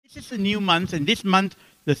This is a new month, and this month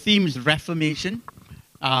the theme is Reformation.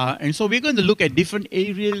 And so we're going to look at different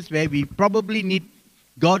areas where we probably need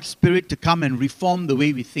God's Spirit to come and reform the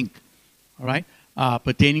way we think, all right,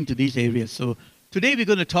 pertaining to these areas. So today we're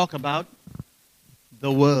going to talk about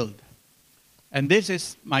the world. And this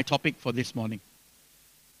is my topic for this morning.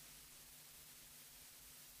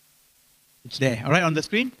 It's there, all right, on the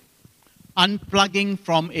screen. Unplugging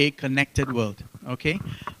from a connected world, okay?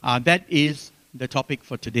 That is the topic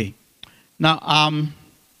for today. Now,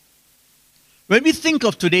 when we think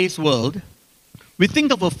of today's world, we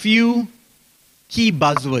think of a few key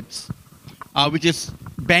buzzwords, which is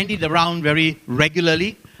bandied around very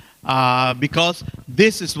regularly, because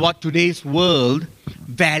this is what today's world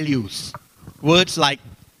values. Words like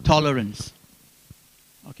tolerance,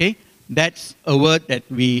 okay? That's a word that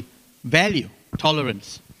we value,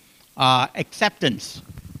 tolerance. Acceptance,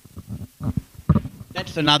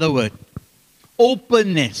 that's another word.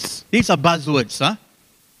 Openness, these are buzzwords, huh?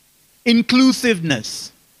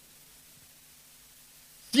 Inclusiveness,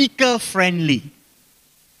 seeker-friendly,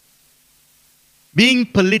 being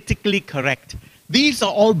politically correct. These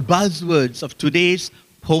are all buzzwords of today's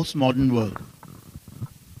postmodern world.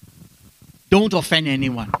 Don't offend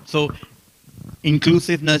anyone. So,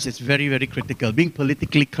 inclusiveness is very, very critical. Being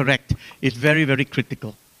politically correct is very, very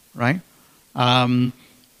critical, right?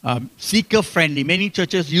 Seeker-friendly. Many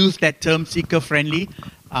churches use that term, seeker-friendly,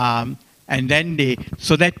 and then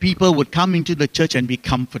so that people would come into the church and be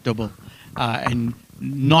comfortable and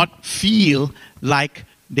not feel like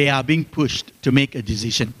they are being pushed to make a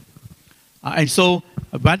decision. And so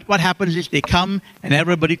what happens is they come and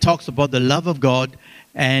everybody talks about the love of God,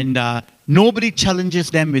 and nobody challenges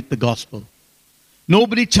them with the gospel.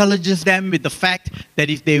 Nobody challenges them with the fact that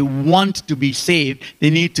if they want to be saved, they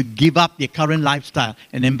need to give up their current lifestyle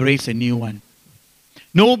and embrace a new one.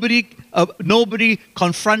 Nobody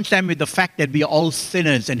confronts them with the fact that we are all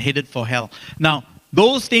sinners and headed for hell. Now,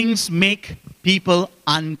 those things make people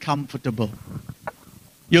uncomfortable.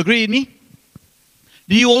 You agree with me?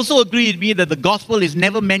 Do you also agree with me that the gospel is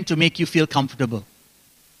never meant to make you feel comfortable?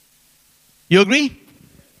 You agree?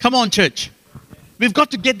 Come on, church. We've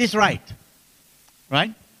got to get this right.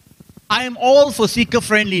 Right? I am all for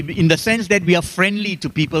seeker-friendly in the sense that we are friendly to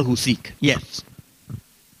people who seek. Yes.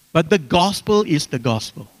 But the gospel is the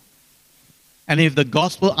gospel. And if the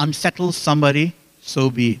gospel unsettles somebody, so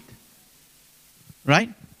be it. Right?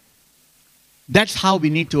 That's how we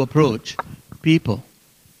need to approach people.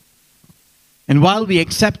 And while we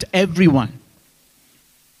accept everyone,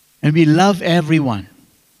 and we love everyone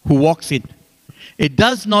who walks it, it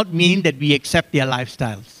does not mean that we accept their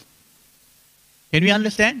lifestyles. Can we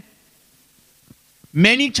understand?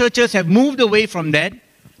 Many churches have moved away from that,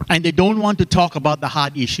 and they don't want to talk about the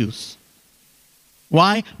hard issues.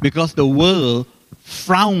 Why? Because the world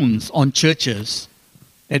frowns on churches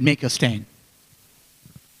that make a stand.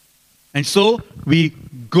 And so we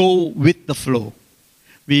go with the flow.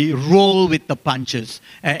 We roll with the punches.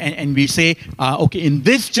 And we say, okay, in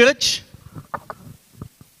this church,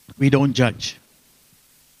 we don't judge.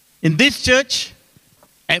 In this church,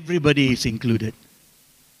 everybody is included.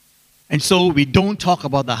 And so we don't talk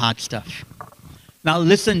about the hard stuff. Now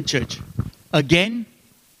listen, church. Again,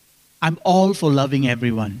 I'm all for loving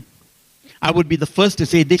everyone. I would be the first to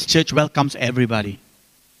say this church welcomes everybody.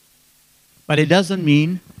 But it doesn't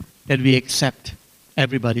mean that we accept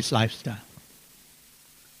everybody's lifestyle.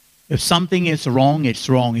 If something is wrong, it's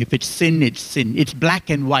wrong. If it's sin, it's sin. It's black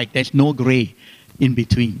and white. There's no gray in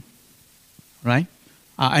between. Right?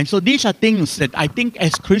 And so these are things that I think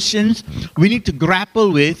as Christians we need to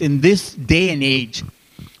grapple with in this day and age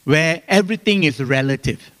where everything is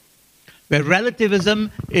relative. Where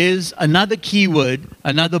relativism is another keyword,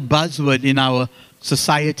 another buzzword in our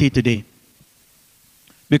society today.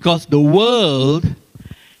 Because the world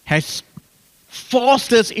has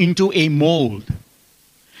forced us into a mold.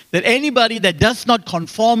 That anybody that does not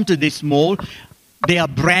conform to this mold, they are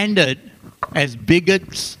branded as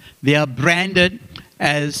bigots, they are branded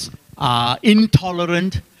as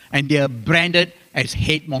intolerant, and they are branded as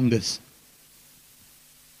hate mongers.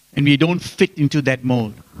 And we don't fit into that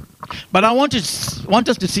mold. But I want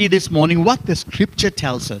us to see this morning what the scripture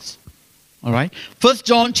tells us. All right? 1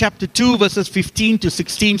 John chapter 2 verses 15 to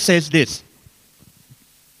 16 says this.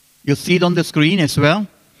 You'll see it on the screen as well.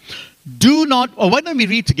 Do not, or why don't we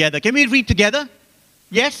read together? Can we read together?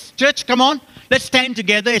 Yes, church, come on. Let's stand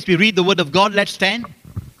together as we read the word of God. Let's stand.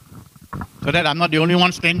 So that I'm not the only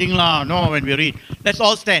one standing now. No, when we read. Let's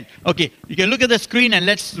all stand. Okay, you can look at the screen and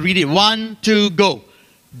let's read it. 1, 2, go.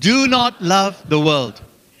 Do not love the world.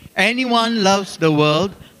 Anyone loves the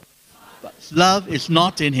world, love is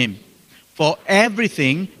not in him. For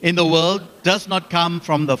everything in the world does not come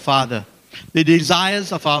from the Father. The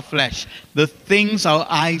desires of our flesh, the things our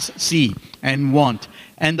eyes see and want,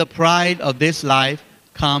 and the pride of this life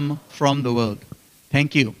come from the world.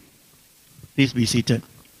 Thank you. Please be seated.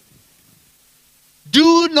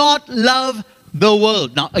 Do not love the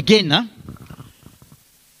world. Now again,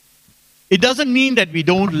 it doesn't mean that we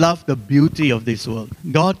don't love the beauty of this world.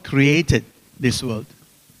 God created this world.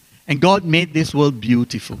 And God made this world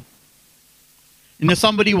beautiful. You know,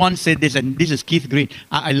 somebody once said this, and this is Keith Green.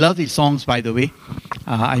 I love his songs, by the way.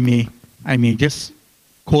 I may just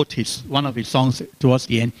quote one of his songs towards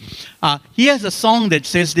the end. He has a song that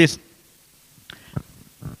says this: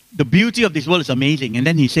 the beauty of this world is amazing. And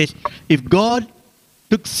then he says, if God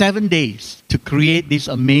took 7 days to create this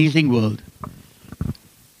amazing world,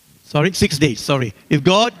 6 days, if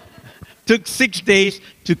God took 6 days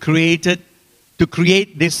to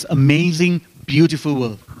create this amazing, beautiful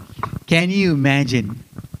world, can you imagine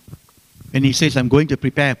when he says, I'm going to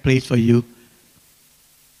prepare a place for you?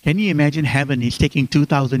 Can you imagine heaven? He's taking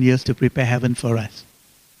 2,000 years to prepare heaven for us.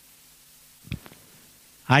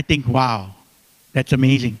 I think, wow, that's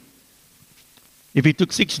amazing. If it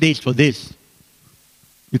took 6 days for this,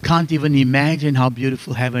 you can't even imagine how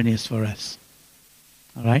beautiful heaven is for us.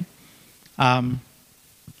 All right?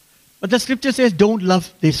 But the scripture says, don't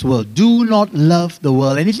love this world. Do not love the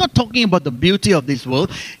world. And it's not talking about the beauty of this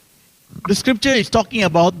world. The scripture is talking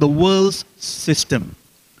about the world's system,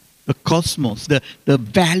 the cosmos, the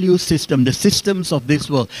value system, the systems of this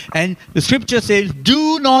world. And the scripture says,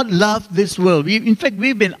 do not love this world. In fact,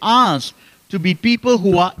 we've been asked to be people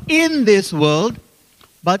who are in this world,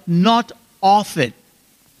 but not of it.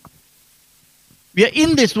 We are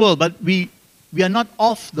in this world, but we are not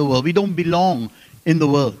of the world. We don't belong in the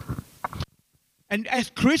world. And as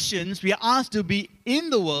Christians, we are asked to be in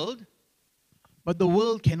the world, but the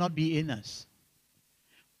world cannot be in us.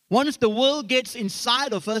 Once the world gets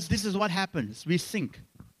inside of us, this is what happens. We sink.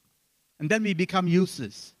 And then we become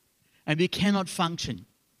useless. And we cannot function.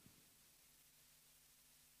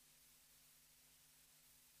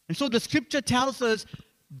 And so the scripture tells us,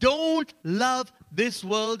 don't love this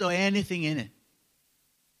world or anything in it.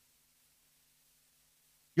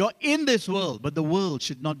 You're in this world, but the world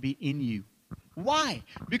should not be in you. Why?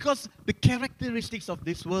 Because the characteristics of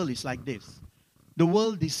this world is like this. The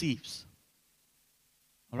world deceives.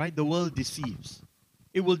 All right? The world deceives.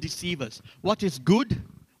 It will deceive us. What is good,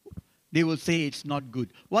 they will say it's not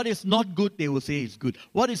good. What is not good, they will say it's good.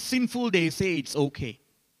 What is sinful, they say it's okay.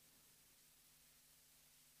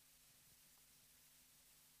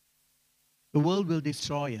 The world will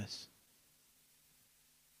destroy us.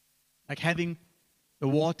 Like having the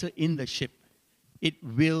water in the ship. It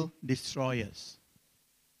will destroy us.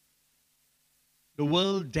 The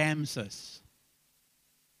world damns us.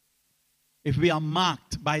 If we are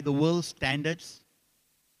marked by the world's standards,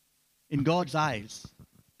 in God's eyes,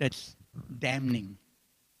 that's damning.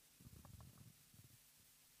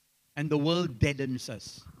 And the world deadens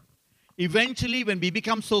us. Eventually, when we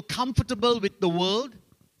become so comfortable with the world,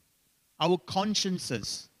 our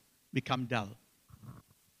consciences become dull.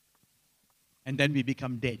 And then we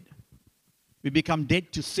become dead. We become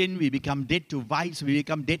dead to sin, we become dead to vice, we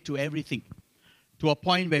become dead to everything. To a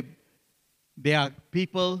point where there are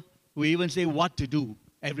people who even say what to do,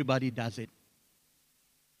 everybody does it.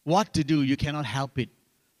 What to do, you cannot help it.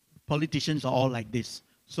 Politicians are all like this.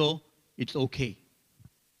 So, it's okay.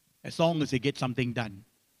 As long as they get something done.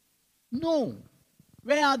 No.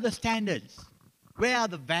 Where are the standards? Where are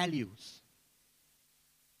the values?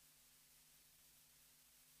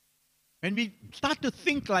 When we start to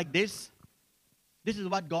think like this is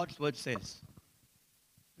what God's word says.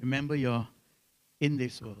 Remember, you're in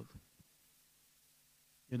this world.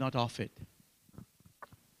 You're not of it.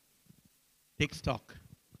 Take stock.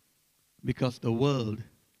 Because the world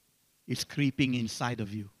is creeping inside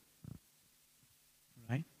of you.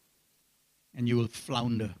 Right? And you will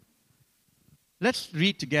flounder. Let's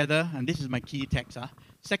read together, and this is my key text.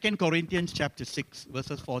 2 Corinthians chapter 6,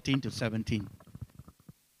 verses 14 to 17.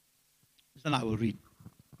 Then I will read.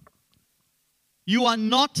 You are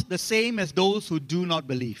not the same as those who do not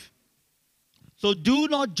believe. So do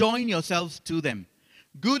not join yourselves to them.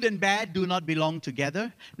 Good and bad do not belong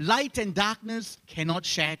together. Light and darkness cannot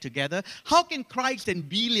share together. How can Christ and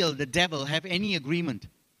Belial, the devil, have any agreement?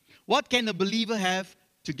 What can a believer have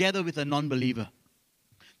together with a non-believer?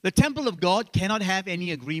 The temple of God cannot have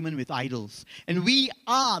any agreement with idols. And we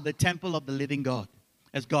are the temple of the living God.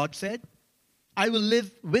 As God said, I will live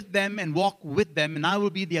with them and walk with them, and I will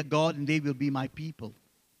be their God, and they will be my people.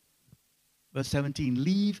 Verse 17,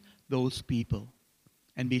 leave those people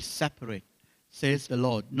and be separate, says the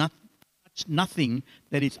Lord. Not touch nothing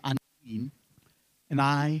that is unclean, and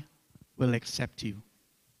I will accept you.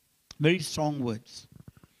 Very strong words.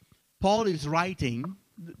 Paul is writing,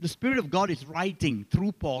 the Spirit of God is writing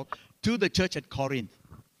through Paul to the church at Corinth.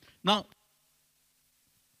 Now,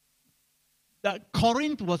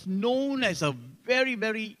 Corinth was known as a very,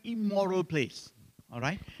 very immoral place. All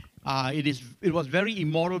right? It was very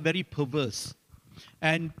immoral, very perverse.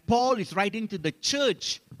 And Paul is writing to the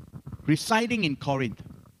church residing in Corinth.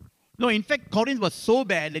 No, in fact, Corinth was so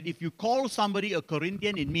bad that if you call somebody a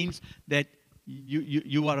Corinthian, it means that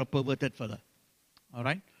you are a perverted fella. All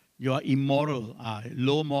right? You are immoral,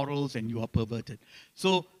 low morals, and you are perverted.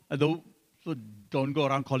 So don't go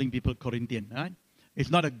around calling people Corinthian. Right? It's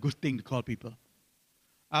not a good thing to call people.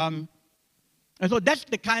 And so that's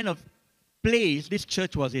the kind of place this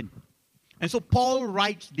church was in. And so Paul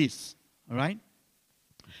writes this. All right?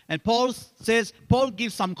 And Paul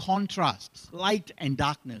gives some contrasts, light and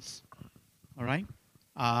darkness. All right?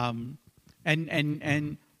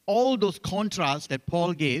 And all those contrasts that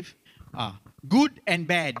Paul gave, good and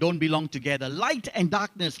bad don't belong together. Light and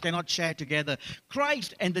darkness cannot share together.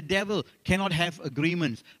 Christ and the devil cannot have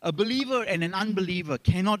agreements. A believer and an unbeliever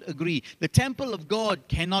cannot agree. The temple of God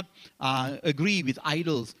cannot agree with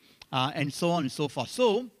idols, and so on and so forth.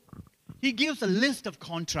 So, he gives a list of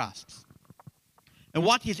contrasts. And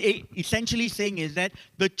what he's essentially saying is that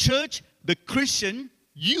the church, the Christian,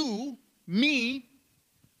 you, me,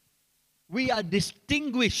 we are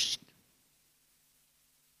distinguished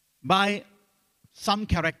by some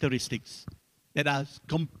characteristics that are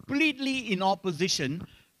completely in opposition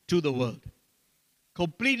to the world.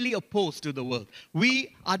 Completely opposed to the world.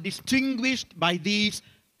 We are distinguished by these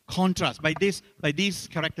contrasts, by these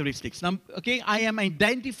characteristics. Now, okay, I'm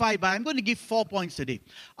going to give 4 points today.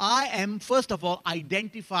 I am, first of all,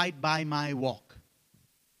 identified by my walk.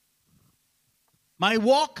 My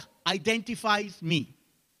walk identifies me.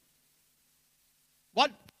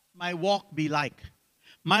 What my walk be like?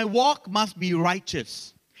 My walk must be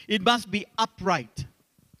righteous. It must be upright.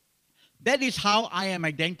 That is how I am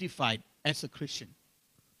identified as a Christian.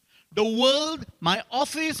 The world, my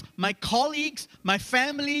office, my colleagues, my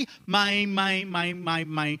family, my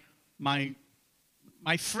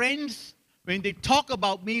friends, when they talk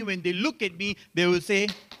about me, when they look at me, they will say,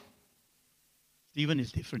 Stephen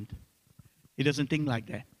is different. He doesn't think like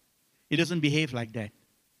that. He doesn't behave like that.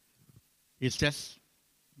 It's just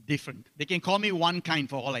different. They can call me one kind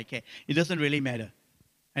for all I care. It doesn't really matter.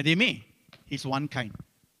 And they may. He's one kind,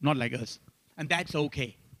 not like us. And that's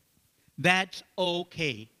okay. That's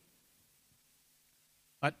okay.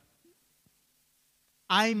 But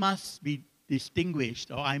I must be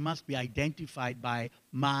distinguished, or I must be identified by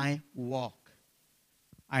my walk.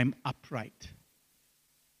 I'm upright.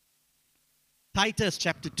 Titus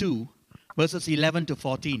chapter 2, verses 11 to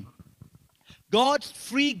 14. God's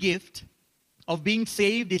free gift of being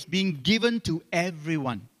saved is being given to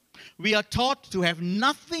everyone. We are taught to have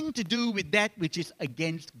nothing to do with that which is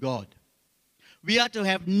against God. We are to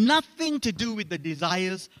have nothing to do with the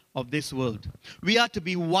desires of this world. We are to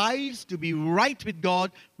be wise, to be right with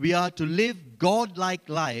God. We are to live God-like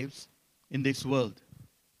lives in this world.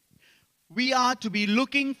 We are to be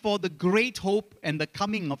looking for the great hope and the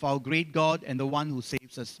coming of our great God and the one who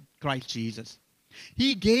saves us, Christ Jesus.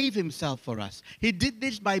 He gave himself for us. He did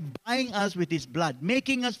this by buying us with his blood,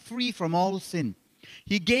 making us free from all sin.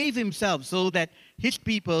 He gave himself so that his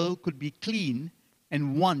people could be clean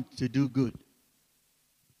and want to do good.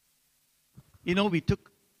 You know, we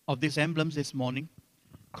took of these emblems this morning.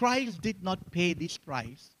 Christ did not pay this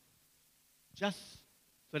price just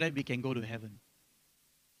so that we can go to heaven.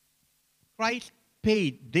 Christ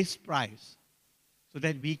paid this price so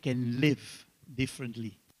that we can live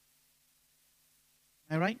differently.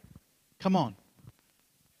 All right? Come on.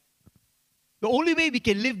 The only way we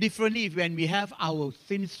can live differently is when we have our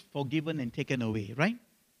sins forgiven and taken away, right?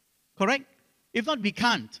 Correct? If not, we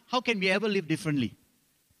can't. How can we ever live differently?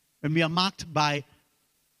 When we are marked by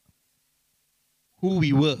who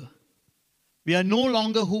we were. We are no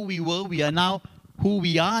longer who we were. We are now who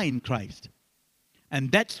we are in Christ.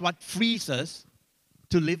 And that's what frees us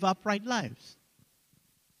to live upright lives.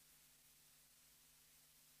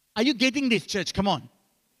 Are you getting this, church? Come on.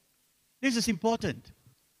 This is important.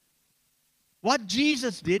 What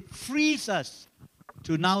Jesus did frees us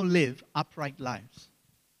to now live upright lives.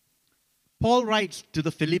 Paul writes to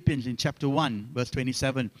the Philippians in chapter 1, verse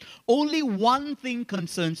 27, "Only one thing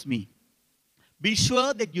concerns me. Be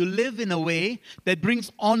sure that you live in a way that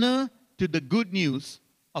brings honor to the good news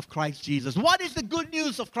of Christ Jesus." What is the good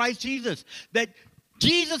news of Christ Jesus? That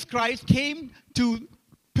Jesus Christ came to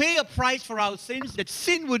pay a price for our sins, that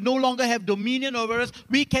sin would no longer have dominion over us.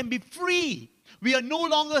 We can be free. We are no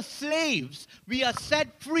longer slaves. We are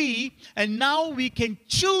set free, and now we can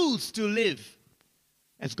choose to live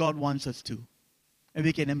as God wants us to. And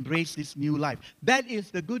we can embrace this new life. That is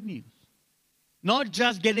the good news. Not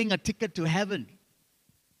just getting a ticket to heaven.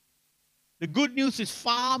 The good news is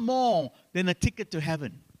far more than a ticket to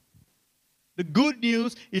heaven. The good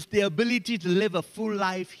news is the ability to live a full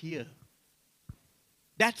life here.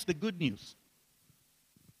 That's the good news.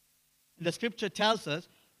 And the scripture tells us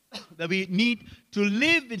that we need to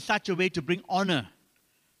live in such a way to bring honor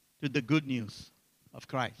to the good news of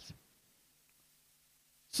Christ.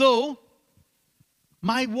 So,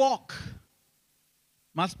 my walk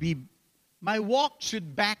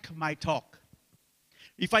should back my talk.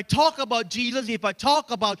 If I talk about Jesus, if I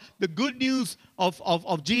talk about the good news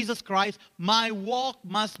of Jesus Christ, my walk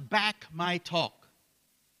must back my talk.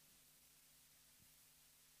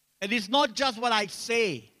 And it's not just what I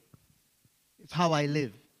say, it's how I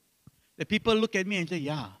live. The people look at me and say,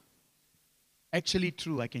 yeah, actually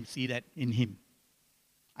true, I can see that in him.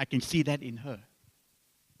 I can see that in her.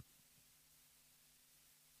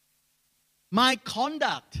 My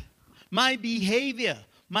conduct, my behavior,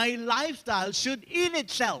 my lifestyle should in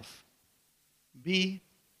itself be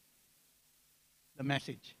the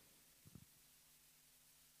message.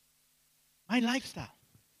 My lifestyle.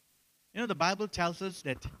 You know, the Bible tells us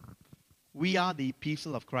that we are the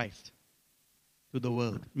epistle of Christ to the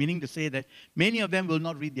world. Meaning to say that many of them will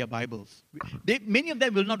not read their Bibles. Many of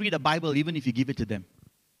them will not read a Bible even if you give it to them.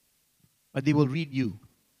 But they will read you.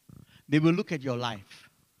 They will look at your life.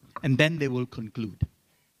 And then they will conclude.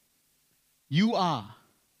 You are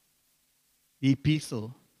the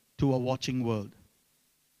epistle to a watching world.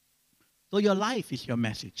 So your life is your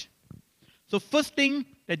message. So first thing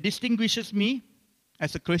that distinguishes me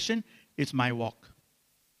as a Christian is my walk.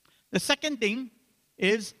 The second thing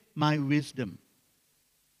is my wisdom.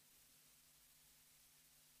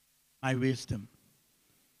 My wisdom.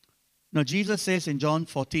 Now Jesus says in John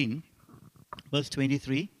 14, verse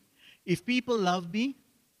 23, if people love me,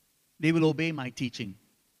 they will obey my teaching.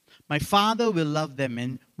 My Father will love them,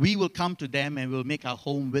 and we will come to them and will make our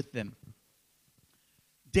home with them.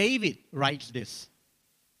 David writes this.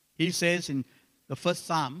 He says in the first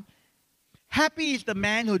Psalm, happy is the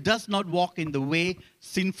man who does not walk in the way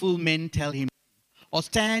sinful men tell him, or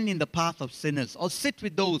stand in the path of sinners, or sit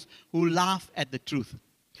with those who laugh at the truth.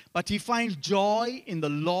 But he finds joy in the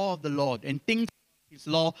law of the Lord and thinks of his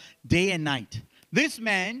law day and night. This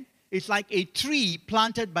man is like a tree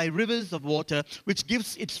planted by rivers of water, which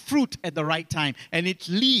gives its fruit at the right time, and its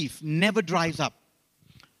leaf never dries up.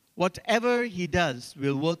 Whatever he does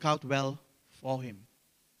will work out well for him.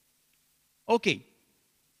 Okay.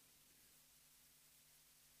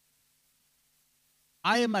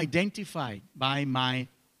 I am identified by my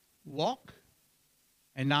walk,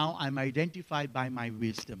 and now I'm identified by my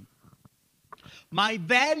wisdom. My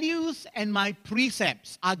values and my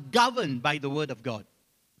precepts are governed by the Word of God.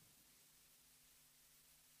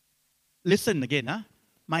 Listen again,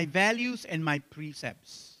 my values and my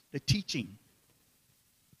precepts, the teaching,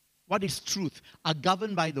 what is truth, are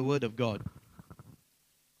governed by the Word of God.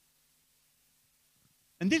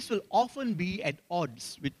 And this will often be at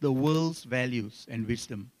odds with the world's values and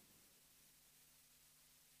wisdom.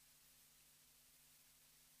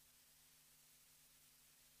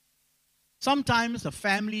 Sometimes a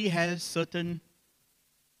family has certain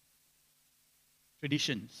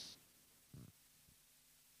traditions.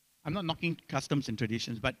 I'm not knocking customs and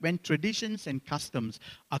traditions, but when traditions and customs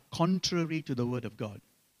are contrary to the Word of God,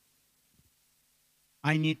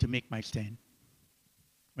 I need to make my stand.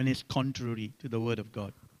 When it's contrary to the Word of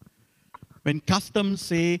God. When customs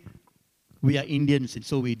say, we are Indians and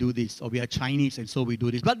so we do this, or we are Chinese and so we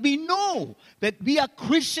do this. But we know that we are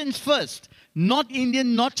Christians first, not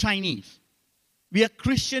Indian, not Chinese. We are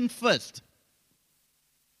Christian first.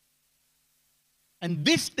 And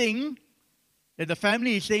this thing that the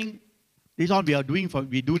family is saying, this is all we are doing,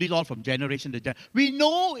 we do this all from generation to generation. We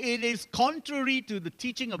know it is contrary to the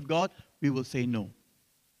teaching of God, we will say no.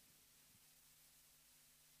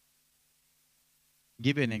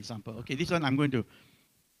 Give you an example. Okay, this one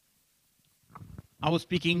I was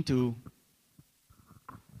speaking to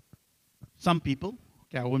some people,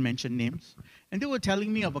 okay, I won't mention names, and they were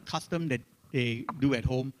telling me of a custom that they do at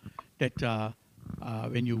home, that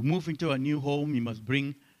when you move into a new home, you must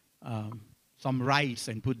bring some rice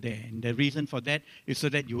and put there. And the reason for that is so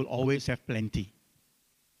that you will always have plenty.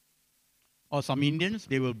 Or some Indians,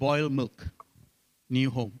 they will boil milk, new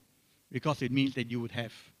home, because it means that you would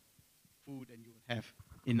have food and you would have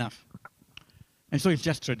enough. And so it's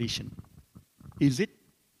just tradition. Is it?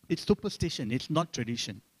 it's superstition. It's not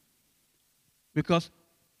tradition. Because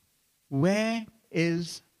where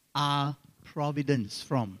is our providence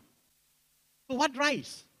from? So what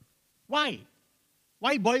rice? Why?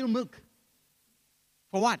 Why boil milk?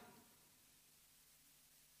 For what?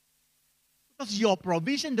 Because your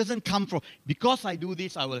provision doesn't come from, because I do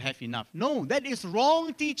this, I will have enough. No, that is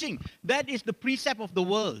wrong teaching. That is the precept of the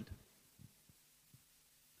world.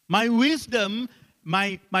 My wisdom,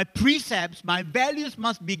 my precepts, my values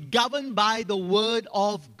must be governed by the word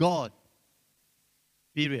of God.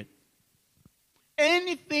 Period.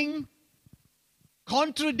 Anything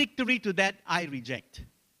contradictory to that, I reject.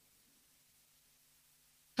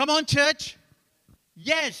 Come on, church.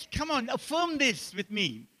 Yes, come on, affirm this with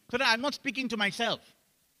me, so that I'm not speaking to myself.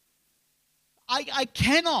 I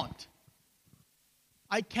cannot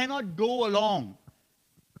go along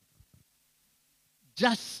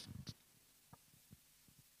just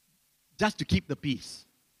to keep the peace.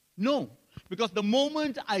 No, because the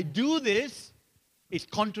moment I do this, it's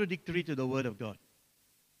contradictory to the word of God.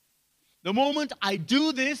 The moment I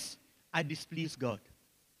do this, I displease God.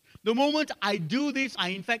 The moment I do this, I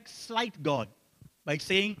in fact slight God by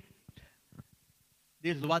saying,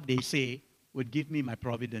 this is what they say would give me my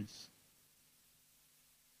providence.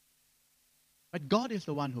 But God is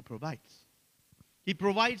the one who provides. He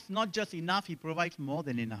provides not just enough, He provides more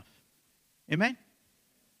than enough. Amen?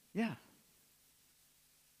 Yeah.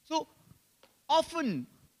 So, often,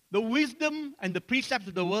 the wisdom and the precepts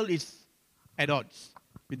of the world is at odds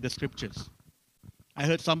with the scriptures. I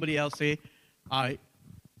heard somebody else say, I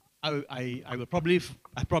will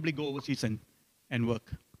probably go overseas and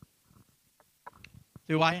work.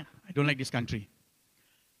 Say, why? I don't like this country.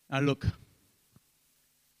 Now look,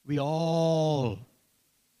 we all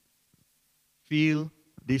feel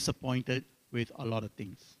disappointed with a lot of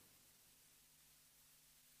things.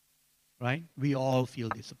 Right? We all feel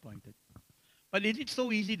disappointed. But is it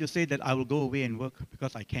so easy to say that I will go away and work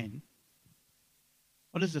because I can?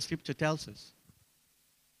 What does the scripture tell us?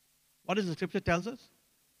 What does the scripture tell us?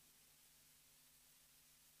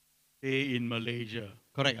 Stay in Malaysia.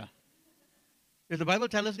 Correct? Does the Bible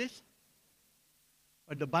tell us this?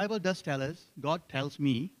 But the Bible does tell us, God tells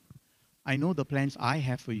me, I know the plans I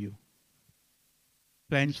have for you.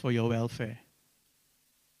 Plans for your welfare,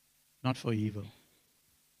 not for evil.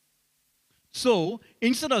 So,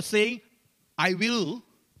 instead of saying, I will,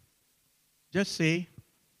 just say,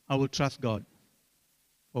 I will trust God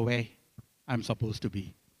for where I'm supposed to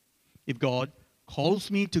be. If God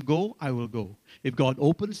calls me to go, I will go. If God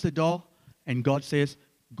opens the door and God says,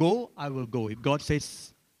 go, I will go. If God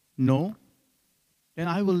says no, then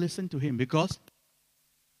I will listen to Him, because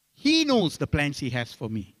He knows the plans He has for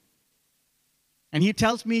me. And He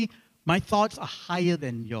tells me, my thoughts are higher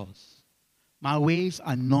than yours. My ways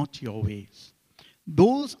are not your ways.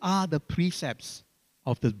 Those are the precepts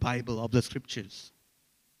of the Bible, of the scriptures.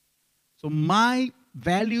 So my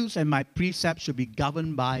values and my precepts should be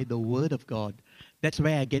governed by the Word of God. That's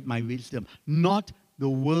where I get my wisdom, not the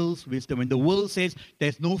world's wisdom. When the world says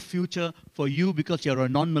there's no future for you because you're a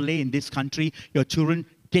non-Malay in this country, your children,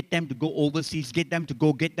 get them to go overseas, get them to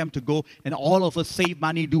go, and all of us save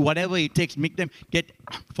money, do whatever it takes, make them get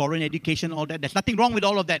foreign education, all that. There's nothing wrong with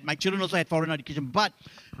all of that. My children also had foreign education. But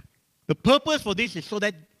the purpose for this is so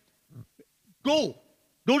that go.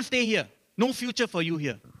 Don't stay here. No future for you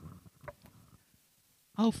here.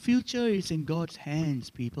 Our future is in God's hands,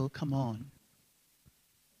 people. Come on.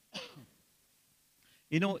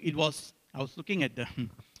 You know, I was looking at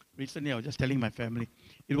recently I was just telling my family,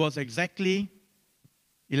 it was exactly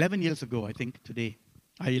 11 years ago, I think, today,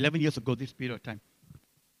 11 years ago, this period of time,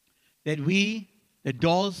 that the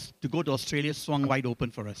doors to go to Australia swung wide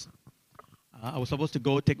open for us. I was supposed to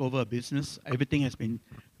go take over a business. Everything has been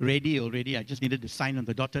ready already. I just needed to sign on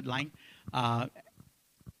the dotted line.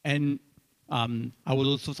 And I was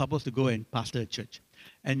also supposed to go and pastor a church.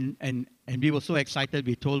 And we were so excited.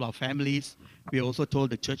 We told our families. We also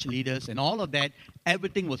told the church leaders. And all of that,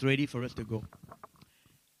 everything was ready for us to go.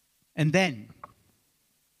 And then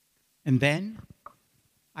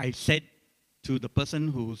I said to the person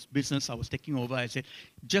whose business I was taking over, I said,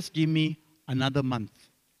 just give me another month.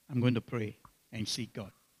 I'm going to pray and seek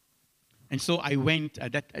God. And so I went.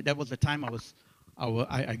 That was the time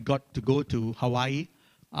I got to go to Hawaii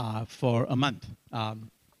for a month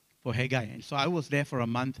for Haggai. And so I was there for a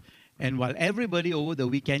month. And while everybody over the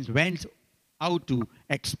weekends went out to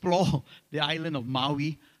explore the island of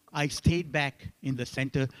Maui, I stayed back in the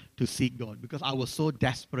center to seek God, because I was so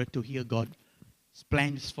desperate to hear God's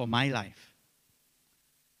plans for my life.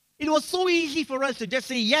 It was so easy for us to just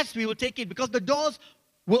say, yes, we will take it, because the doors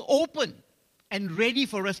were open and ready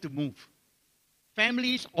for us to move.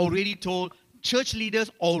 Families already told. Church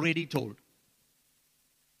leaders already told.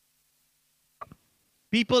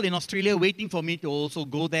 People in Australia waiting for me to also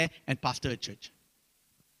go there and pastor a church.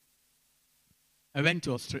 I went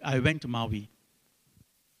to Maui.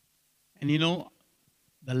 And you know,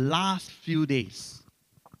 the last few days,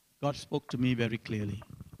 God spoke to me very clearly.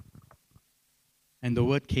 And the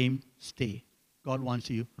word came, stay. God wants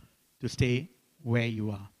you to stay where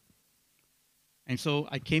you are. And so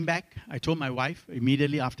I came back. I told my wife,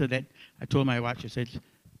 immediately after that, I told my wife, she said,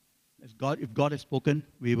 if God has spoken,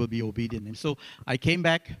 we will be obedient. And so I came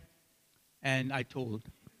back and I told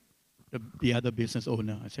the other business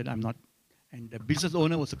owner, I said, I'm not. And the business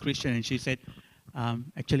owner was a Christian, and she said,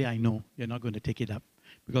 actually, I know you're not going to take it up.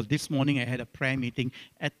 Because this morning I had a prayer meeting.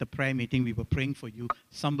 At the prayer meeting, we were praying for you.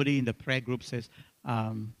 Somebody in the prayer group says,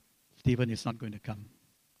 Stephen is not going to come.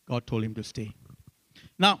 God told him to stay.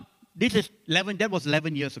 Now, that was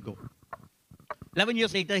 11 years ago. 11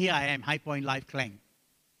 years later, here I am, High Point Life Klang.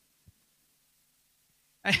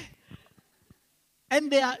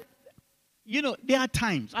 And there are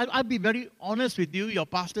times, I'll be very honest with you, your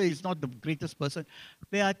pastor is not the greatest person.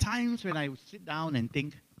 There are times when I would sit down and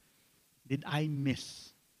think, did I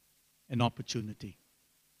miss an opportunity?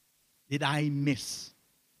 Did I miss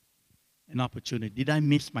an opportunity? Did I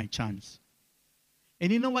miss my chance?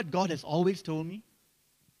 And you know what God has always told me?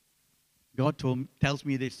 God tells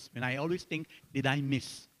me this. When I always think, did I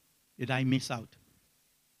miss? Did I miss out?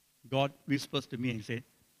 God whispers to me and says,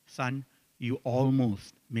 son, you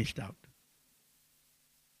almost missed out.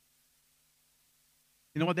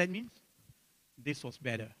 You know what that means? This was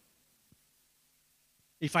better.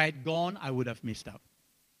 If I had gone, I would have missed out.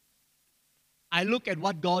 I look at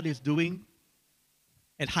what God is doing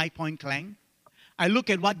at High Point Klang. I look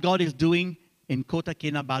at what God is doing in Kota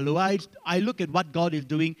Kinabalu. I look at what God is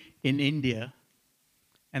doing in India.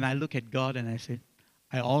 And I look at God and I say,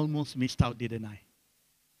 I almost missed out, didn't I?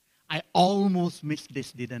 I almost missed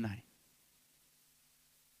this, didn't I?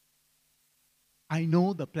 I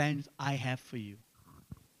know the plans I have for you.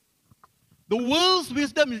 The world's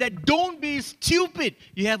wisdom is that don't be stupid.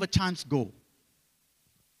 You have a chance, go.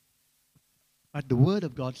 But the word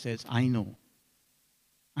of God says, I know.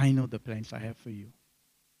 I know the plans I have for you.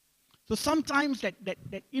 So sometimes that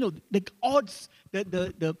the odds,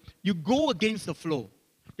 you go against the flow.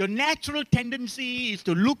 Your natural tendency is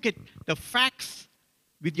to look at the facts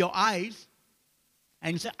with your eyes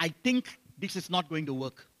and say, I think this is not going to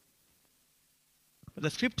work. But the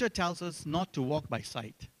scripture tells us not to walk by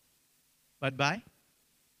sight, but by?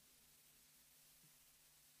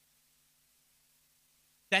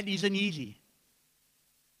 That isn't easy.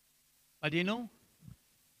 But you know,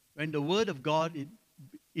 when the word of God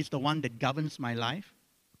is the one that governs my life,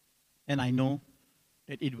 and I know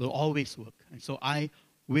that it will always work. And so I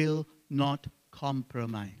will not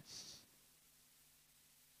compromise.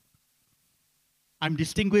 I'm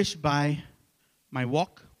distinguished by my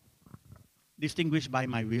walk, distinguished by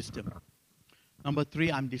my wisdom. Number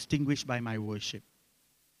 3, I'm distinguished by my worship.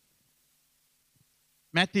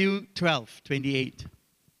 Matthew 12:28.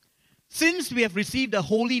 Since we have received a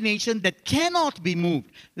holy nation that cannot be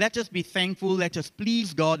moved, let us be thankful, let us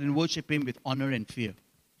please God and worship Him with honor and fear.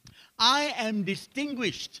 I am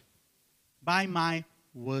distinguished by my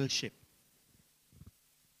worship.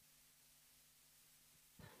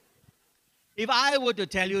 If I were to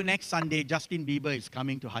tell you next Sunday Justin Bieber is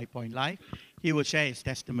coming to High Point Live, he will share his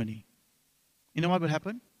testimony. You know what will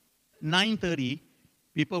happen? 9:30,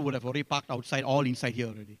 people would have already parked outside, all inside here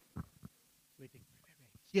already. Waiting.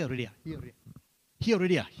 Here already, here already. Here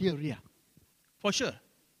already, here already. For sure.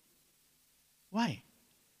 Why?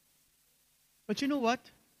 But you know what?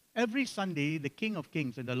 Every Sunday, the King of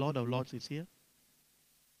Kings and the Lord of Lords is here.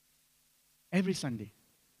 Every Sunday.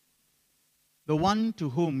 The one to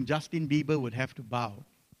whom Justin Bieber would have to bow.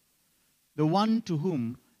 The one to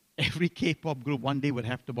whom every K-pop group one day would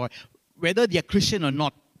have to bow. Whether they are Christian or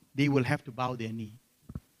not, they will have to bow their knee.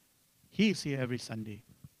 He is here every Sunday.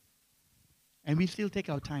 And we still take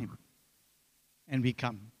our time. And we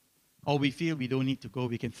come. Or we feel we don't need to go,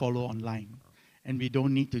 we can follow online. And we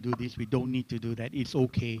don't need to do this, we don't need to do that. It's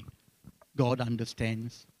okay. God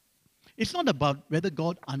understands. It's not about whether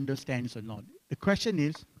God understands or not. The question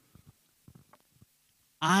is,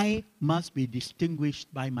 I must be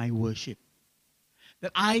distinguished by my worship.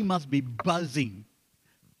 That I must be buzzing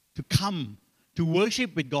to come to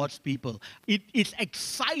worship with God's people. It is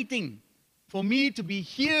exciting for me to be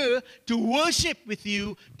here to worship with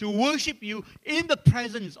you, to worship you in the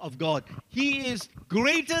presence of God. He is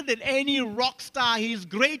greater than any rock star. He is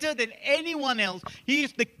greater than anyone else. He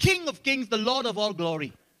is the King of Kings, the Lord of all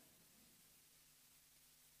glory.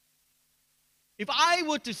 If I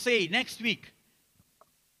were to say next week,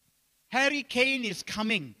 Harry Kane is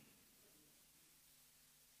coming,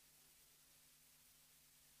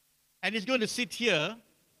 and he's going to sit here,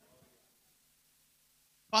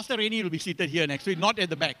 Pastor Rainey will be seated here next week, not at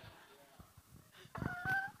the back.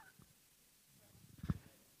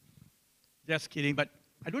 Just kidding, but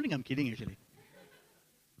I don't think I'm kidding actually.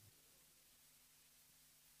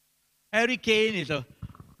 Harry Kane is a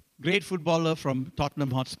great footballer from Tottenham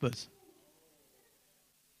Hotspurs.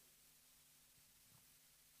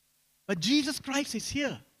 But Jesus Christ is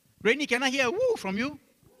here. Rainey, can I hear a woo from you?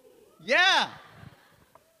 Yeah.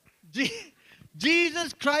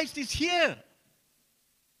 Jesus Christ is here.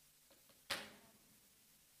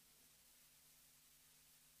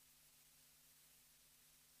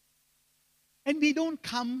 And we don't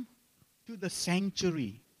come to the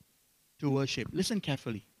sanctuary to worship. Listen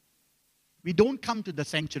carefully. We don't come to the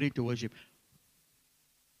sanctuary to worship.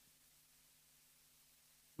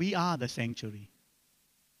 We are the sanctuary.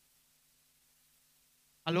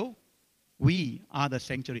 Hello? We are the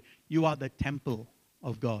sanctuary. You are the temple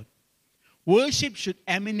of God. Worship should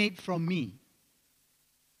emanate from me.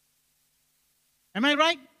 Am I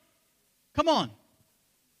right? Come on.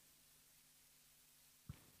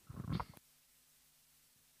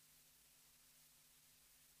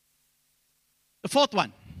 The fourth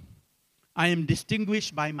one. I am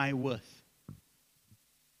distinguished by my worth.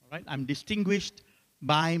 All right? I'm distinguished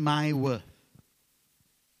by my worth.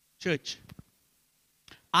 Church,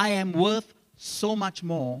 I am worth so much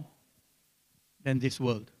more than this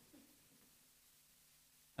world.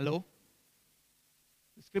 Hello?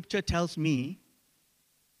 The scripture tells me,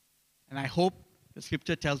 and I hope the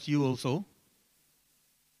scripture tells you also,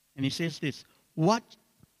 and it says this, what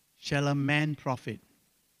shall a man profit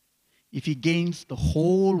if he gains the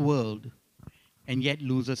whole world and yet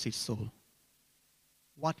loses his soul?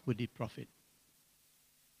 What would it profit?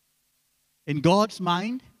 In God's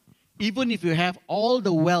mind, even if you have all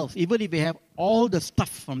the wealth, even if you have all the stuff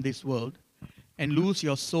from this world and lose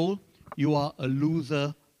your soul, you are a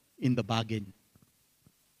loser in the bargain.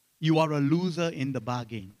 You are a loser in the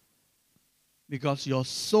bargain. Because your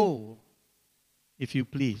soul, if you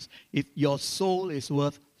please, if your soul is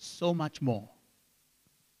worth so much more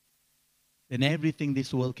than everything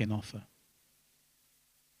this world can offer.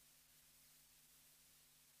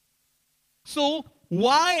 So,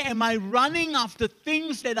 why am I running after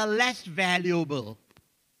things that are less valuable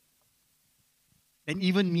than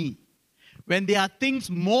even me? When there are things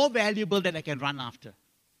more valuable that I can run after.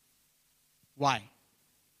 Why?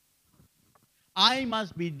 I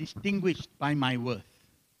must be distinguished by my worth.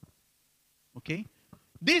 Okay?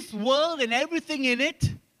 This world and everything in it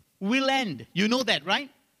will end. You know that, right?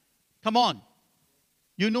 Come on.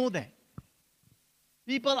 You know that.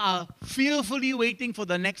 People are fearfully waiting for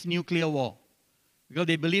the next nuclear war because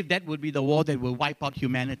they believe that would be the war that will wipe out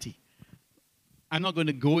humanity. I'm not going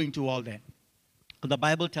to go into all that. The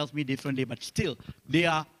Bible tells me differently, but still, they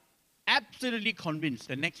are absolutely convinced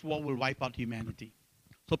the next war will wipe out humanity.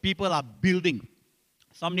 So people are building.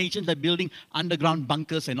 Some nations are building underground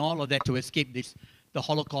bunkers and all of that to escape the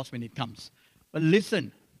Holocaust when it comes. But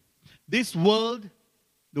listen, this world,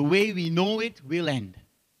 the way we know it, will end.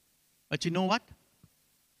 But you know what?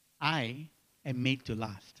 I am made to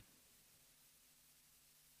last.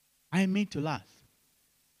 I am made to last.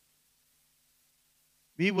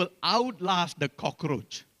 We will outlast the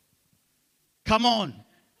cockroach. Come on.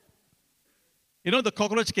 You know the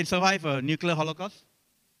cockroach can survive a nuclear holocaust?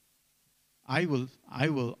 I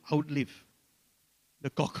will outlive the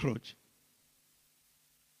cockroach.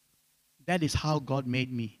 That is how God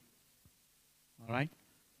made me. All right?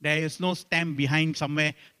 There is no stamp behind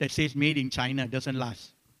somewhere that says made in China. It doesn't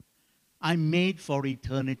last. I'm made for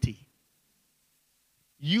eternity.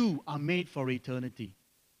 You are made for eternity.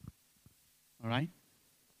 All right?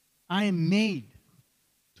 I am made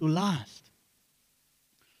to last.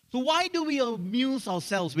 So why do we amuse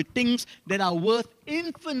ourselves with things that are worth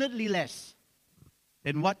infinitely less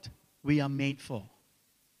than what we are made for?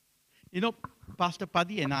 You know, Pastor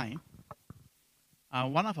Paddy and I,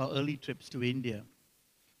 one of our early trips to India,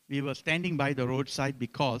 we were standing by the roadside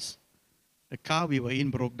because the car we were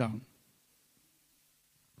in broke down.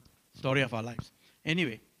 Story of our lives.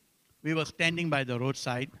 Anyway, we were standing by the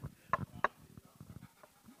roadside.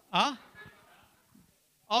 Oh,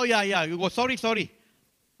 yeah. You go, sorry.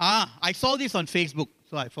 I saw this on Facebook,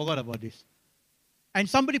 so I forgot about this. And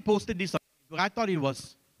somebody posted this on Facebook. I thought it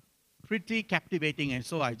was pretty captivating, and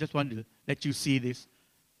so I just wanted to let you see this.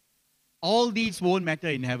 All these won't matter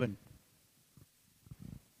in heaven.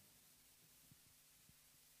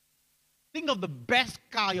 Think of the best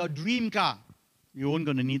car, your dream car. You aren't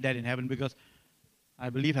going to need that in heaven because I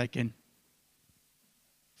believe I can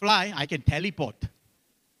fly, I can teleport.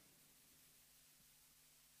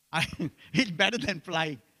 It's better than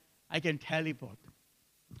flying. I can teleport.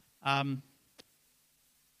 You're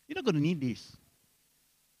not going to need this.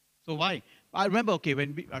 So why? I remember, okay,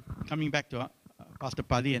 when we are coming back to Pastor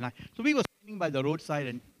Pali and I, so we were standing by the roadside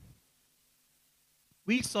and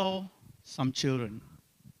we saw some children.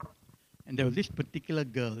 And there was this particular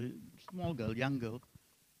girl, small girl, young girl.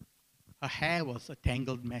 Her hair was a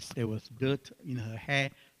tangled mess. There was dirt in her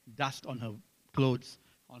hair, dust on her clothes.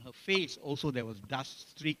 On her face also there was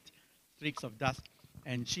dust, streaks of dust.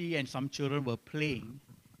 And she and some children were playing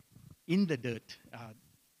in the dirt.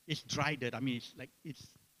 It's dry dirt. I mean, it's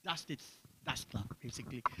dust now,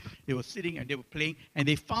 basically. They were sitting and they were playing, and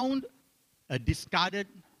they found a discarded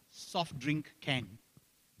soft drink can.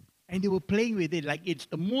 And they were playing with it like it's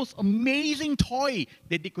the most amazing toy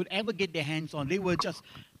that they could ever get their hands on. They were just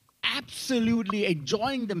absolutely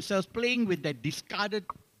enjoying themselves playing with that discarded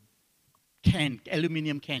can,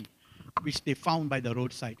 aluminum can, which they found by the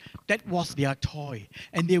roadside. That was their toy.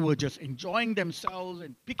 And they were just enjoying themselves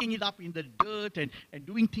and picking it up in the dirt and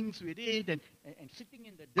doing things with it and sitting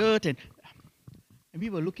in the dirt. And we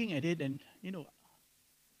were looking at it and,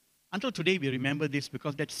 until today we remember this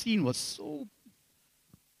because that scene was so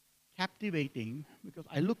captivating because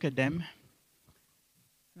I look at them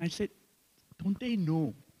and I said, don't they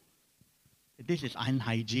know that this is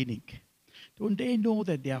unhygienic? Don't they know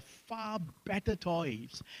that there are far better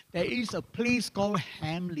toys? There is a place called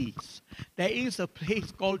Hamleys. There is a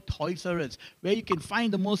place called Toys R Us where you can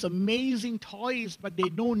find the most amazing toys, but they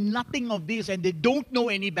know nothing of this and they don't know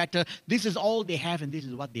any better. This is all they have and this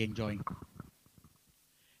is what they're enjoying.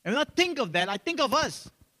 And when I think of that, I think of us.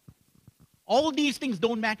 All these things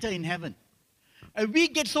don't matter in heaven. And we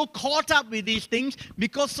get so caught up with these things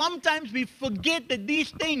because sometimes we forget that these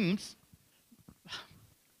things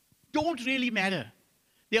don't really matter.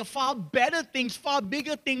 There are far better things, far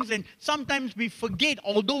bigger things, and sometimes we forget,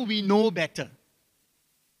 although we know better.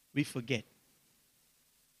 We forget.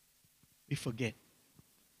 We forget.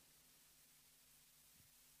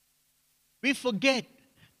 We forget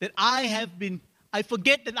that I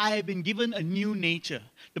forget that I have been given a new nature.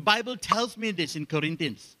 The Bible tells me this in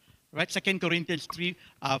Corinthians. Right, 2 Corinthians 3,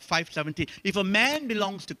 5:17. If a man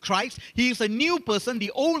belongs to Christ, he is a new person.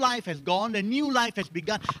 The old life has gone. The new life has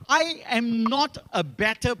begun. I am not a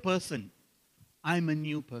better person. I'm a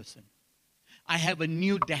new person. I have a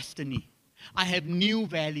new destiny. I have new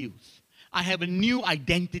values. I have a new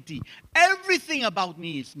identity. Everything about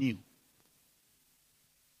me is new.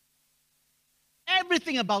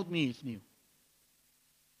 Everything about me is new.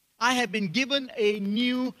 I have been given a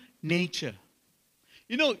new nature.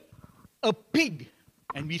 A pig,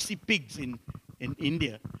 and we see pigs in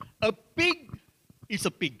India. A pig is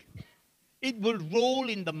a pig. It will roll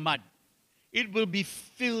in the mud. It will be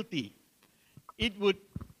filthy. It would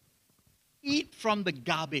eat from the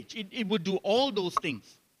garbage. It would do all those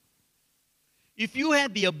things. If you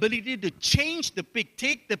had the ability to change the pig,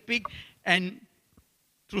 take the pig and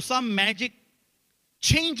through some magic,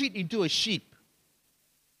 change it into a sheep,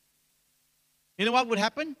 you know what would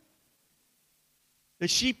happen? The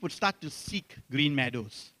sheep would start to seek green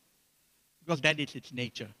meadows because that is its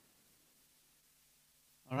nature.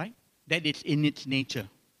 All right? That is in its nature.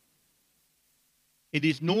 It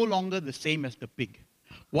is no longer the same as the pig.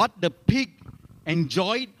 What the pig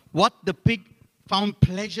enjoyed, what the pig found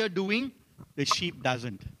pleasure doing, the sheep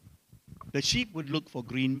doesn't. The sheep would look for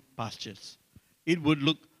green pastures. It would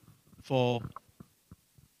look for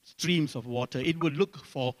streams of water. It would look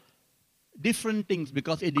for different things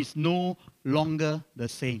because it is no longer the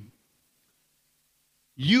same.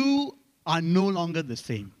 You are no longer the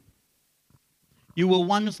same. You were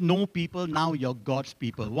once no people, now you're God's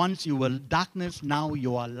people. Once you were darkness, now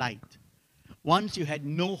you are light. Once you had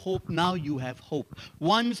no hope, now you have hope.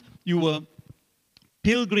 Once you were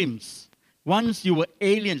pilgrims, once you were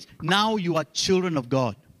aliens, now you are children of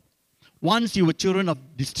God. Once you were children of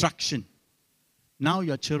destruction, now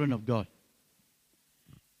you are children of God.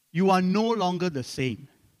 You are no longer the same.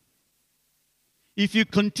 If you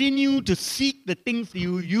continue to seek the things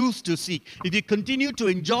you used to seek, if you continue to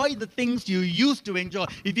enjoy the things you used to enjoy,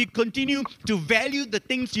 if you continue to value the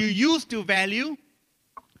things you used to value,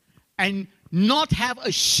 and not have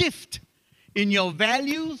a shift in your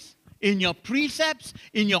values, in your precepts,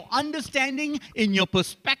 in your understanding, in your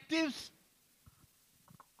perspectives,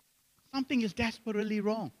 something is desperately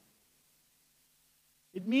wrong.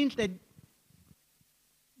 It means that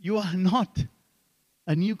you are not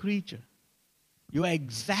a new creature. You are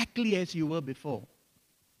exactly as you were before.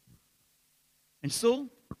 And so,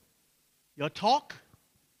 your talk,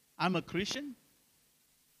 I'm a Christian,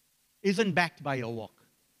 isn't backed by your walk.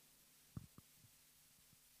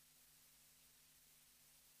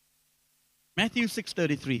 Matthew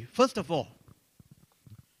 6:33. First of all,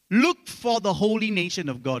 look for the holy nation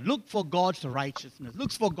of God. Look for God's righteousness.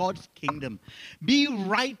 Look for God's kingdom. Be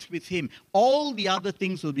right with Him. All the other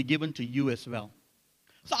things will be given to you as well.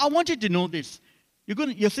 So I want you to know this.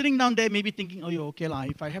 You're sitting down there maybe thinking, oh, yeah, okay,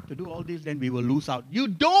 if I have to do all this, then we will lose out. You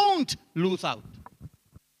don't lose out.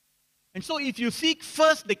 And so if you seek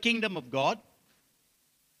first the kingdom of God,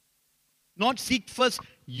 not seek first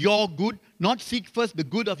your good, not seek first the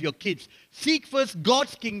good of your kids, seek first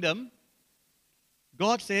God's kingdom,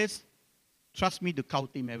 God says, trust me to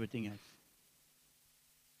count him everything else.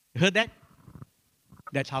 You heard that?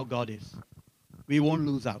 That's how God is. We won't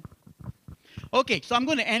lose out. Okay, so I'm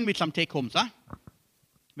going to end with some take-homes,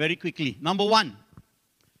 very quickly. Number one,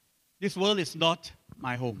 this world is not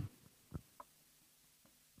my home.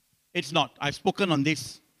 It's not. I've spoken on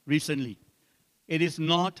this recently. It is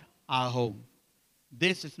not our home.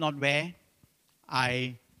 This is not where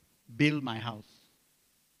I build my house.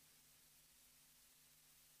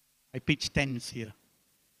 I pitch tents here.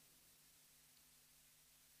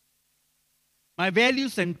 My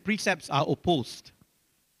values and precepts are opposed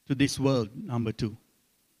to this world, number two.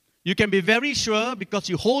 You can be very sure because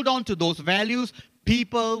you hold on to those values,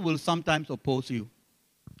 people will sometimes oppose you.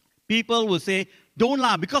 People will say, don't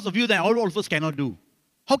laugh, because of you that all of us cannot do.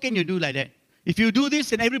 How can you do like that? If you do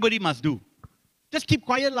this, then everybody must do. Just keep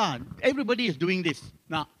quiet, lah. Everybody is doing this.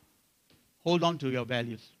 Now, hold on to your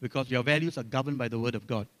values because your values are governed by the Word of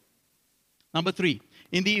God. Number three,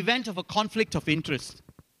 in the event of a conflict of interest,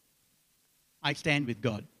 I stand with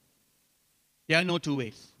God. There are no two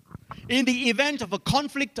ways. In the event of a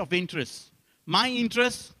conflict of interest, my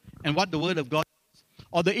interest and what the Word of God says,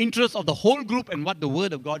 or the interest of the whole group and what the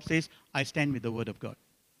Word of God says, I stand with the Word of God.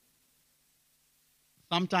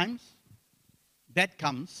 Sometimes that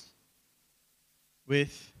comes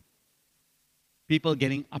with people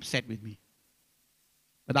getting upset with me.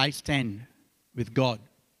 But I stand with God.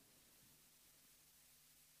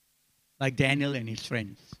 Like Daniel and his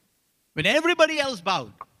friends. When everybody else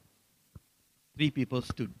bowed, 3 people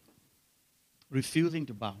stood, refusing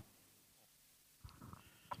to bow.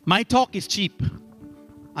 My talk is cheap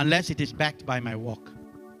unless it is backed by my walk.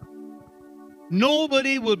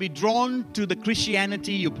 Nobody will be drawn to the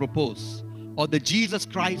Christianity you propose or the Jesus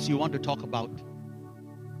Christ you want to talk about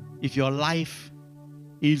if your life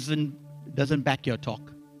doesn't back your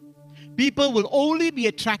talk. People will only be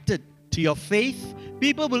attracted to your faith.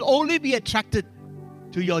 People will only be attracted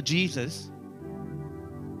to your Jesus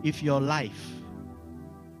if your life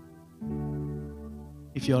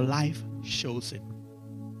shows it.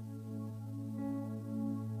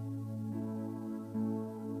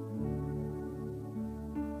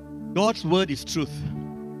 God's word is truth.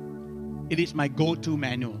 It is my go-to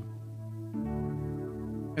manual.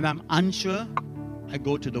 When I'm unsure, I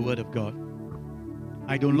go to the Word of God.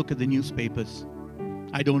 I don't look at the newspapers.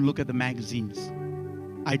 I don't look at the magazines.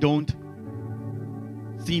 I don't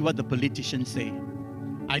see what the politicians say.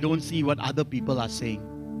 I don't see what other people are saying.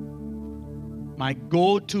 My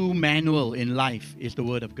go-to manual in life is the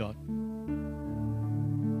Word of God.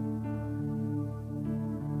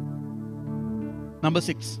 Number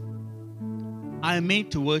 6. I am made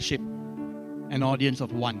to worship an audience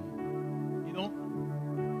of one. You know,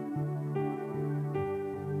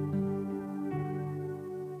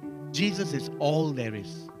 Jesus is all there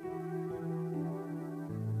is.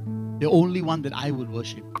 The only one that I would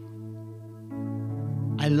worship.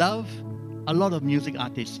 I love a lot of music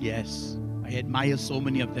artists, yes. I admire so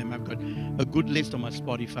many of them. I've got a good list on my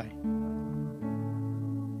Spotify.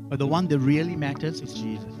 But the one that really matters is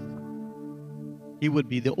Jesus. He would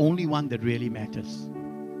be the only one that really matters.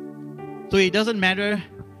 So it doesn't matter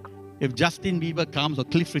if Justin Bieber comes or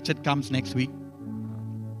Cliff Richard comes next week.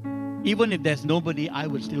 Even if there's nobody, I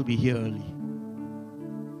will still be here early.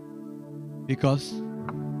 Because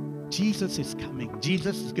Jesus is coming.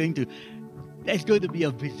 There's going to be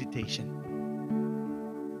a visitation.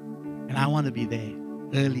 And I want to be there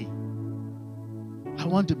early. I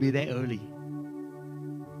want to be there early.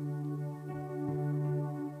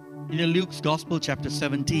 In Luke's Gospel, chapter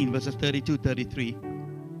 17, verses 32-33,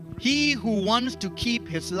 he who wants to keep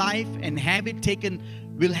his life and have it taken,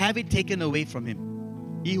 will have it taken away from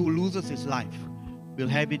him. He who loses his life will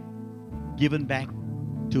have it given back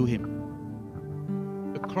to him.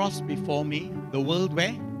 The cross before me, the world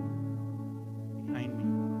where? Behind me.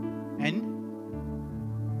 And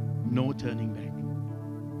no turning back.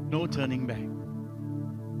 No turning back.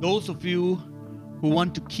 Those of you who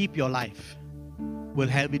want to keep your life will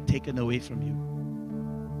have it taken away from you.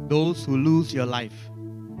 Those who lose your life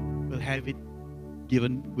will have it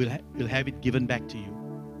given, will have it given back to you.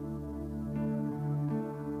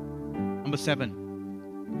 Number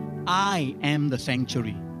 7, I am the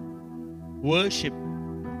sanctuary. Worship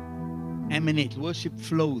emanates, worship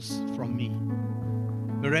flows from me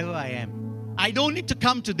wherever I am. I don't need to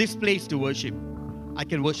come to this place to worship. I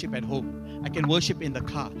can worship at home. I can worship in the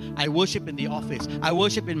car. I worship in the office. I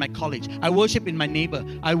worship in my college. I worship in my neighbor.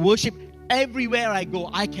 I worship everywhere I go.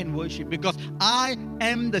 I can worship because I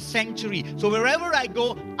am the sanctuary. So wherever I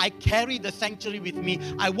go, I carry the sanctuary with me.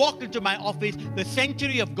 I walk into my office. The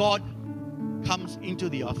sanctuary of God comes into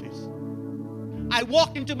the office. I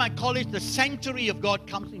walk into my college. The sanctuary of God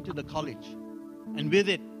comes into the college. And with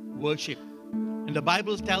it, worship. And the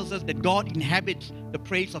Bible tells us that God inhabits the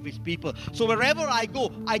praise of His people. So wherever I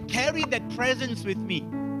go, I carry that presence with me.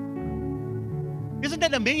 Isn't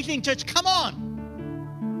that amazing, church? Come on!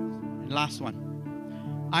 And last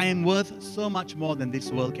one. I am worth so much more than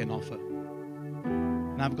this world can offer.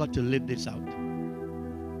 And I've got to live this out.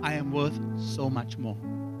 I am worth so much more.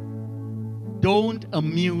 Don't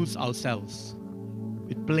amuse ourselves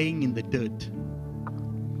with playing in the dirt.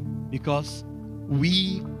 Because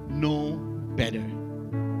we know better.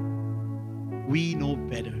 We know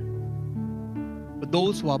better. But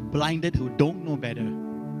those who are blinded, who don't know better,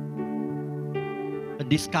 a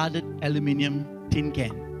discarded aluminium tin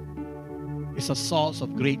can is a source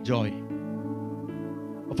of great joy.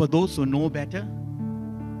 But for those who know better,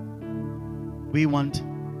 we want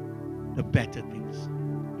the better things.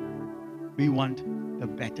 We want the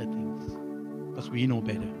better things because we know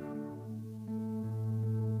better.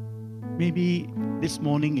 Maybe this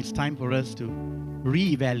morning it's time for us to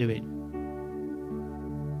reevaluate.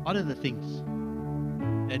 What are the things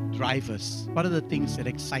that drive us? What are the things that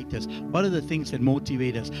excite us? What are the things that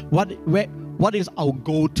motivate us? What is our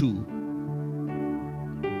go-to?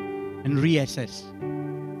 And reassess.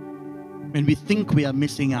 When we think we are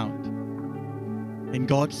missing out, and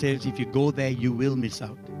God says, if you go there, you will miss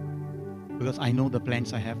out. Because I know the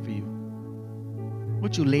plans I have for you.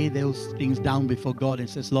 Would you lay those things down before God and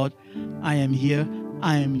says, Lord, I am here.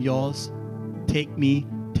 I am yours. Take me.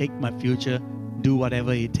 Take my future. Do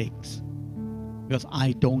whatever it takes. Because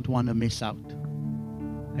I don't want to miss out.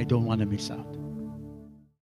 I don't want to miss out.